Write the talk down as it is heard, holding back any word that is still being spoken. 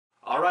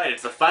Alright,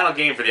 it's the final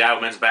game for the Iowa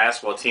men's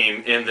basketball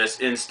team in this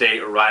in-state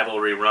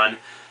rivalry run.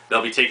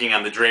 They'll be taking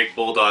on the Drake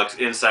Bulldogs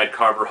inside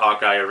Carver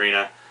Hawkeye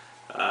Arena.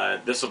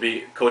 This will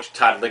be Coach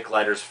Todd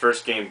Licklider's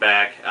first game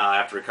back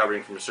after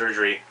recovering from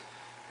surgery.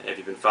 If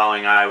you've been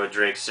following Iowa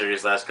Drake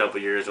series the last couple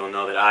of years, you'll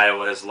know that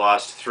Iowa has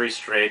lost 3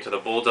 straight to the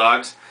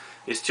Bulldogs.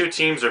 These two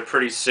teams are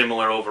pretty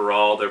similar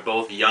overall. They're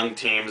both young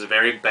teams,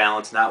 very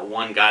balanced, not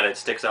one guy that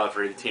sticks out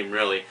for either team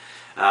really.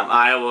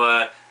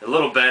 Iowa, a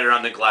little better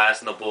on the glass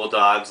than the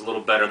Bulldogs, a little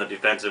better on the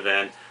defensive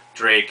end.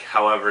 Drake,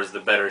 however, is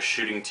the better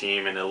shooting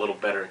team and a little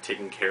better at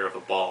taking care of the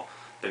ball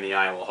than the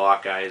Iowa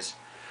Hawkeyes.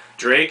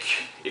 Drake,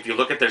 if you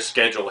look at their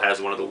schedule,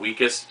 has one of the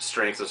weakest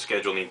strengths of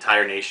schedule in the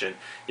entire nation.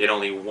 Yet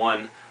only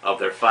one of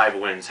their 5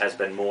 wins has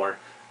been more.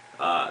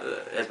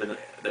 The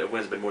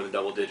wins have been more than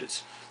double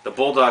digits. The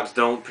Bulldogs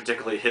don't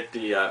particularly hit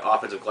the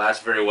offensive glass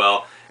very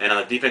well, and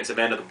on the defensive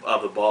end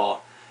of the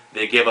ball,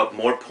 they give up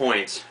more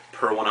points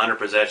per 100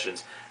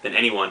 possessions than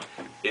anyone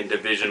in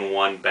Division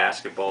I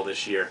basketball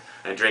this year.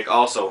 And Drake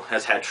also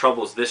has had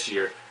troubles this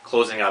year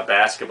closing out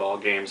basketball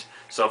games.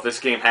 So if this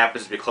game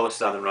happens to be close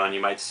down the run, you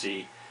might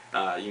see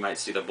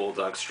the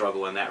Bulldogs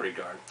struggle in that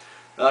regard.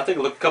 Take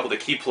a look at a couple of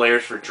the key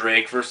players for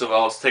Drake. First of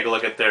all, let's take a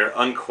look at their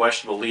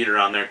unquestionable leader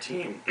on their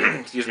team.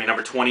 Excuse me,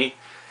 number 20,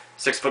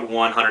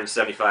 6'1",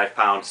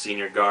 175-pound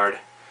senior guard,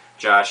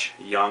 Josh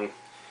Young.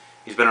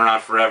 He's been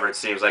around forever, it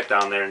seems like,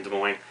 down there in Des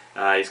Moines.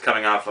 He's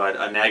coming off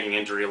a nagging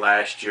injury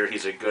last year.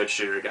 He's a good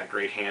shooter, got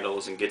great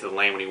handles, and get to the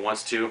lane when he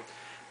wants to.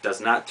 Does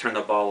not turn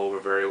the ball over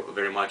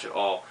very much at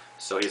all.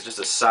 So he's just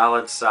a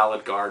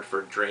solid guard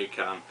for Drake.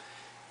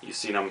 You've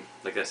seen him,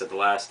 like I said, the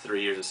last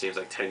 3 years. It seems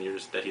like 10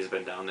 years that he's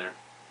been down there.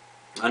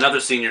 Another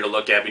senior to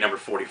look at, be number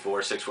 44,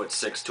 6'6",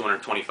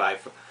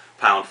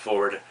 225-pound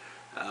forward,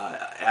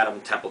 Adam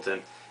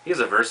Templeton. He's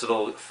a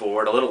versatile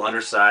forward, a little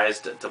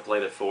undersized to play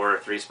the 4 or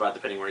 3 spot,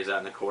 depending where he's at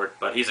in the court.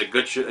 But he's a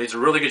good he's a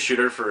really good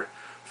shooter for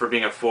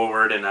being a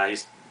forward, and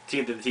he's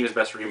the team's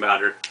best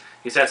rebounder.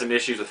 He's had some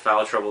issues with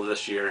foul trouble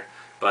this year,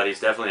 but he's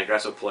definitely an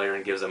aggressive player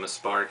and gives them a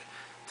spark.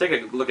 Take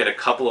a look at a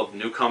couple of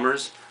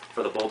newcomers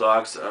for the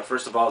Bulldogs.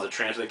 First of all, is a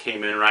transfer that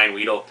came in, Ryan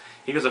Weedle.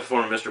 He was a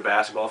former Mr.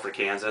 Basketball for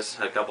Kansas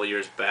a couple of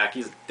years back.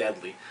 He's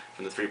deadly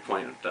from the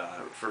three-point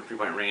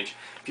range.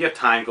 If you have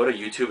time, go to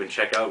YouTube and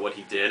check out what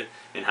he did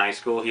in high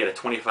school. He had a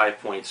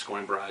 25-point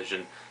scoring barrage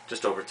in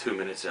just over 2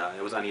 minutes.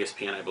 It was on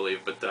ESPN, I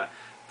believe, but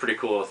pretty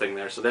cool thing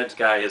there. So that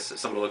guy is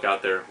someone to look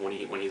out there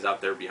when he's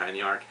out there behind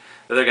the arc.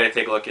 The other guy to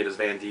take a look at is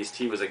Van Diest.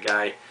 He was a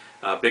guy,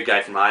 big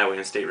guy from Iowa,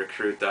 in-state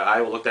recruit.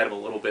 Iowa looked at him a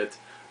little bit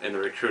in the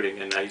recruiting,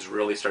 and he's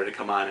really started to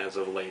come on as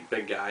of late.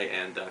 Big guy,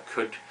 and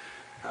could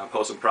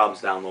pose some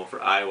problems down low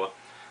for Iowa.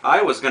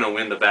 Iowa's going to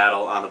win the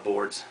battle on the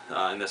boards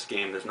in this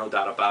game. There's no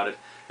doubt about it.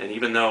 And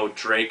even though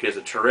Drake is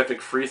a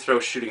terrific free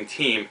throw shooting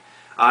team,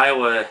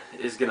 Iowa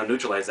is going to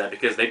neutralize that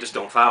because they just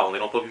don't foul and they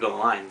don't put people on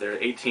the line. They're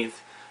 18th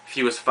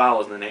fewest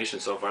fouls in the nation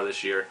so far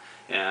this year.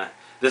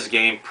 This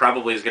game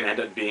probably is going to end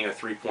up being a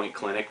 3-point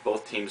clinic.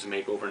 Both teams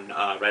make over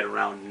right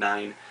around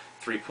 9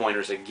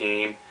 3-pointers a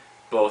game.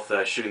 Both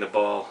shooting the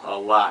ball a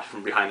lot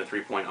from behind the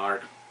 3-point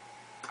arc.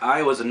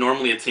 Iowa's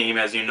normally a team,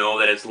 as you know,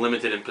 that is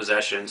limited in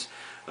possessions.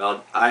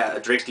 Well,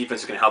 Drake's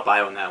defense is going to help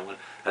Iowa in that one.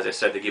 As I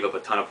said, they give up a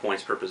ton of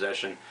points per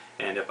possession,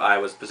 and if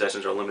Iowa's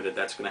possessions are limited,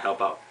 that's going to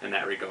help out in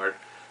that regard.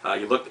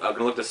 You're going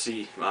to look to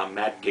see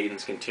Matt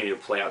Gatens continue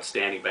to play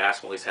outstanding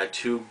basketball. He's had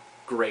 2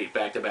 great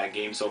back-to-back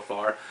games so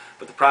far,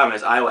 but the problem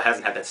is Iowa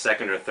hasn't had that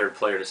second or third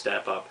player to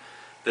step up.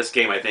 This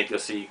game, I think you'll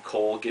see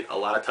Cole get a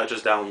lot of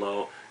touches down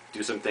low,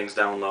 do some things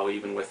down low,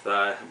 even with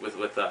Van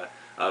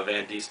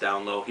Diest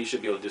down low. He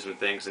should be able to do some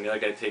things. And the other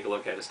guy to take a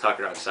look at is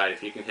Tucker outside. If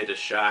he can hit a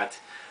shot,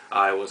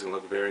 Iowa's going to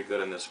look very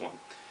good in this one.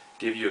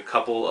 Give you a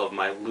couple of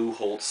my Lou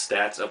Holtz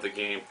stats of the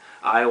game.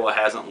 Iowa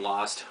hasn't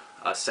lost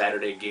a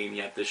Saturday game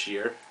yet this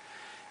year.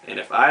 And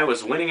if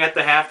Iowa's winning at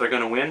the half, they're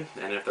going to win.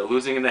 And if they're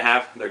losing in the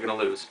half, they're going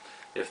to lose,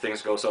 if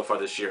things go so far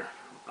this year.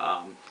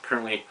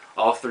 Currently,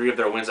 all 3 of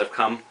their wins have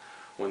come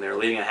when they're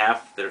leading at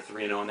half. They're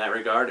 3-0 in that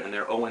regard, and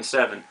they're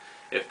 0-7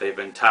 if they've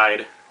been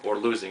tied or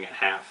losing at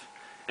half.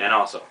 And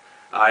also,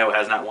 Iowa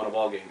has not won a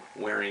ball game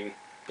wearing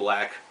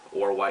black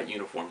or white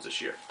uniforms this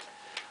year.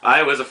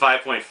 Iowa is a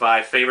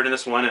 5.5 favorite in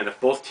this one, and if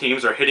both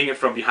teams are hitting it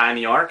from behind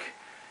the arc,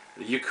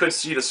 you could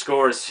see the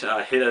scores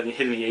hit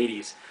in the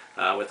 80s.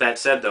 With that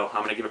said, though,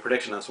 I'm going to give a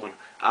prediction on this one.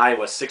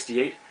 Iowa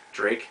 68,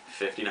 Drake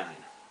 59.